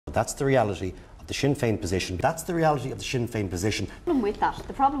That's the reality of the Sinn Féin position. That's the reality of the Sinn Féin position.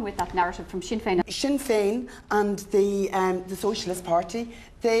 The problem with that narrative from Sinn Féin. Sinn Féin and the Socialist Party,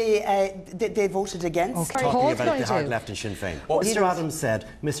 they voted against. Okay. Talking about the hard left in Sinn Féin. Mr.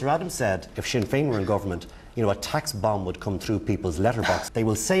 Adams said if Sinn Féin were in government, you know, a tax bomb would come through people's letterbox. They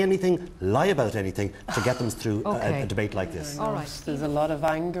will say anything, lie about anything to get them through a debate like this. All right. There's a lot of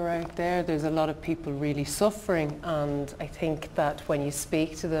anger out there. There's a lot of people really suffering, and I think that when you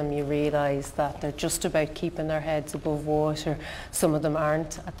speak to them, you realise that they're just about keeping their heads above water. Some of them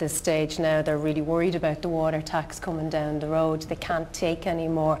aren't at this stage now. They're really worried about the water tax coming down the road. They can't take any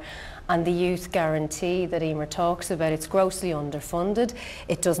more. And the youth guarantee that Emer talks about, it's grossly underfunded.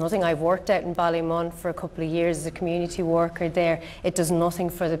 It does nothing. I've worked out in Ballymun for a couple of years as a community worker there. It does nothing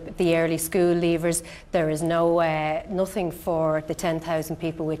for the early school leavers. There is nothing for the 10,000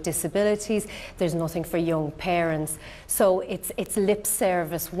 people with disabilities. There's nothing for young parents. So it's lip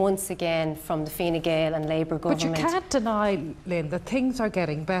service once again from the Fine Gael and Labour government. But you can't deny, Lynn, that things are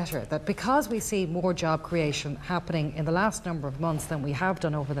getting better. That because we see more job creation happening in the last number of months than we have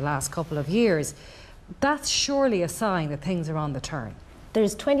done over the last couple of years, that's surely a sign that things are on the turn.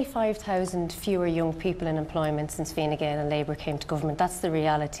 There's 25,000 fewer young people in employment since Fine Gael and Labour came to government. That's the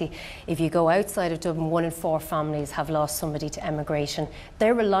reality. If you go outside of Dublin, 1 in 4 families have lost somebody to emigration.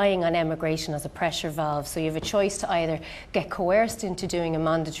 They're relying on emigration as a pressure valve, so you have a choice to either get coerced into doing a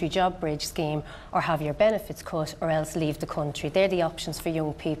mandatory job bridge scheme or have your benefits cut or else leave the country. They're the options for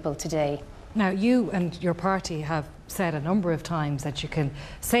young people today. Now, you and your party have said a number of times that you can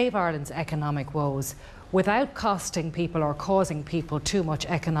save Ireland's economic woes without costing people or causing people too much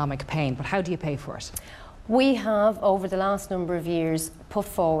economic pain. But how do you pay for it? We have, over the last number of years, put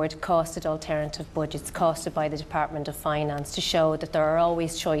forward costed alternative budgets costed by the Department of Finance to show that there are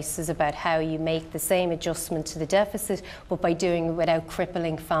always choices about how you make the same adjustment to the deficit, but by doing it without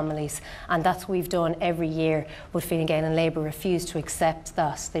crippling families. And that's what we've done every year. But Fine Gael and Labour refuse to accept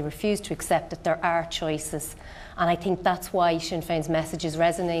that. They refuse to accept that there are choices. And I think that's why Sinn Féin's message is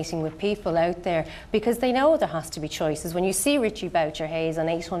resonating with people out there, because they know there has to be choices. When you see Richie Boucher-Hayes on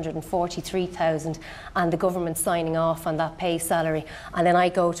 843,000 and the government signing off on that pay salary, and then I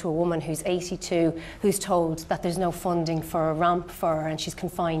go to a woman who's 82 who's told that there's no funding for a ramp for her and she's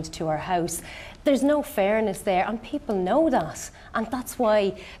confined to her house, there's no fairness there, and people know that, and that's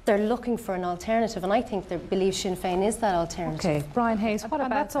why they're looking for an alternative, and I think they believe Sinn Féin is that alternative. Okay, Brian Hayes, what about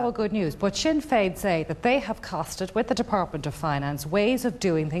that's all good news, but Sinn Féin say that they have costed with the Department of Finance ways of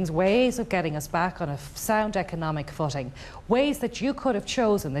doing things, ways of getting us back on a sound economic footing, ways that you could have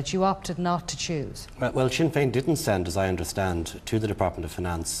chosen that you opted not to choose. Well, Sinn Féin didn't send, as I understand, to the Department of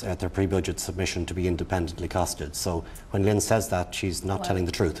Finance their pre-budget submission to be independently costed. So when Lynn says that, she's not telling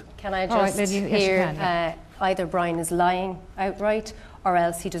the truth. Can I just hear either Brian is lying outright or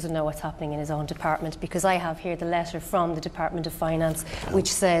else he doesn't know what's happening in his own department, because I have here the letter from the Department of Finance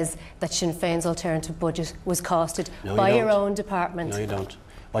which says that Sinn Féin's alternative budget was costed by your own department. No, you don't.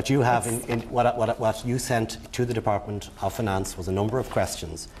 What you have what you sent to the Department of Finance was a number of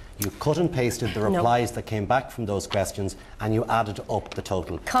questions. You cut and pasted the replies that came back from those questions, and you added up the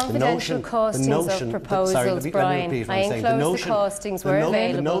total. Confidential costings of proposals, Brian. I enclosed the costings were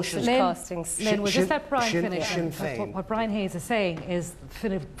available for the costings. Lynn, we'll just let Brian finish. What Brian Hayes is saying is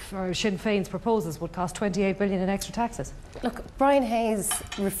Sinn Féin's proposals would cost 28 billion in extra taxes. Look, Brian Hayes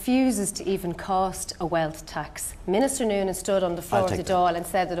refuses to even cost a wealth tax. Minister Noonan stood on the floor of the Dáil and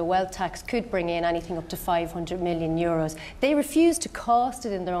said that a wealth tax could bring in anything up to 500 million euros. They refuse to cost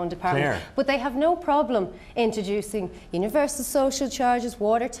it in their own department, but they have no problem introducing universal social charges,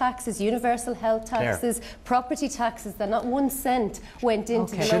 water taxes, universal health taxes, property taxes, that not 1 cent went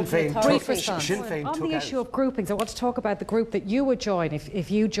into the local authority. On the issue of groupings, I want to talk about the group that you would join if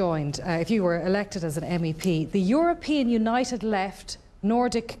you joined, if you were elected as an MEP, the European United Left,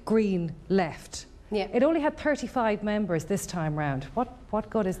 Nordic Green Left. Yeah. It only had 35 members this time round. What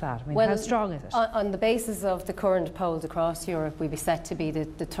good is that? I mean, how strong is it? On the basis of the current polls across Europe, we'd be set to be the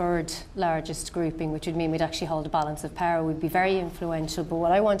third largest grouping, which would mean we'd actually hold a balance of power. We'd be very influential. But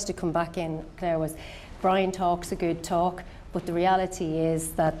what I wanted to come back in, Claire, was Brian talks a good talk, but the reality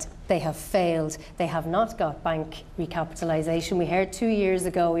is that they have failed. They have not got bank recapitalisation. We heard 2 years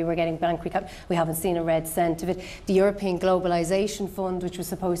ago we were getting bank recap. We haven't seen a red cent of it. The European Globalisation Fund, which was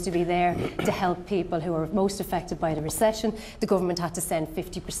supposed to be there to help people who were most affected by the recession, the government had to send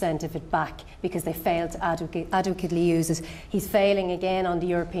 50% of it back because they failed to adequately use it. He's failing again on the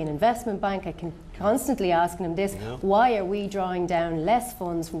European Investment Bank. I can constantly asking him this, why are we drawing down less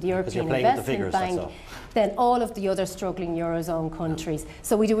funds from the European Investment Bank than all of the other struggling Eurozone countries?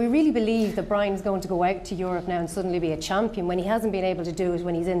 So do we really really believe that Brian's going to go out to Europe now and suddenly be a champion when he hasn't been able to do it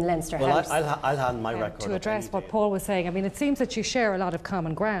when he's in Leinster House? I'll hand my record to address what Paul was saying. I mean, it seems that you share a lot of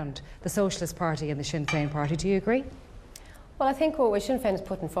common ground, the Socialist Party and the Sinn Féin Party. Do you agree? Well, I think what Sinn Féin is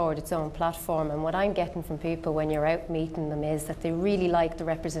putting forward its own platform, and what I'm getting from people when you're out meeting them is that they really like the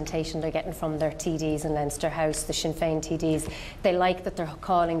representation they're getting from their TDs in Leinster House, the Sinn Féin TDs. They like that they're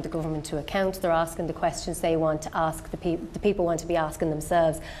calling the government to account, they're asking the questions they want to ask, the people want to be asking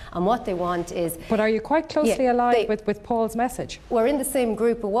themselves, and what they want is... But are you quite closely aligned with Paul's message? We're in the same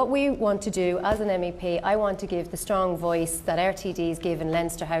group, but what we want to do as an MEP, I want to give the strong voice that our TDs give in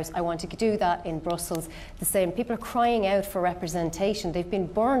Leinster House. I want to do that in Brussels. The same. People are crying out for representation. They've been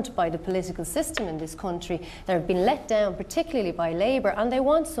burnt by the political system in this country. They've been let down, particularly by Labour, and they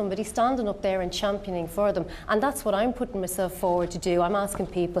want somebody standing up there and championing for them. And that's what I'm putting myself forward to do. I'm asking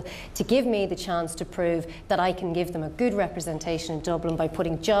people to give me the chance to prove that I can give them a good representation in Dublin by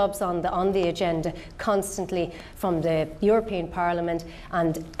putting jobs on the agenda constantly from the European Parliament,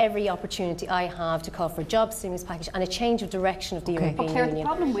 and every opportunity I have to call for a job stimulus package and a change of direction of the European Union. The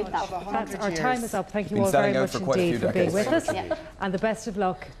problem with that, our time is up. Thank you all very much indeed for being with us, and the best of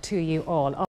luck to you all.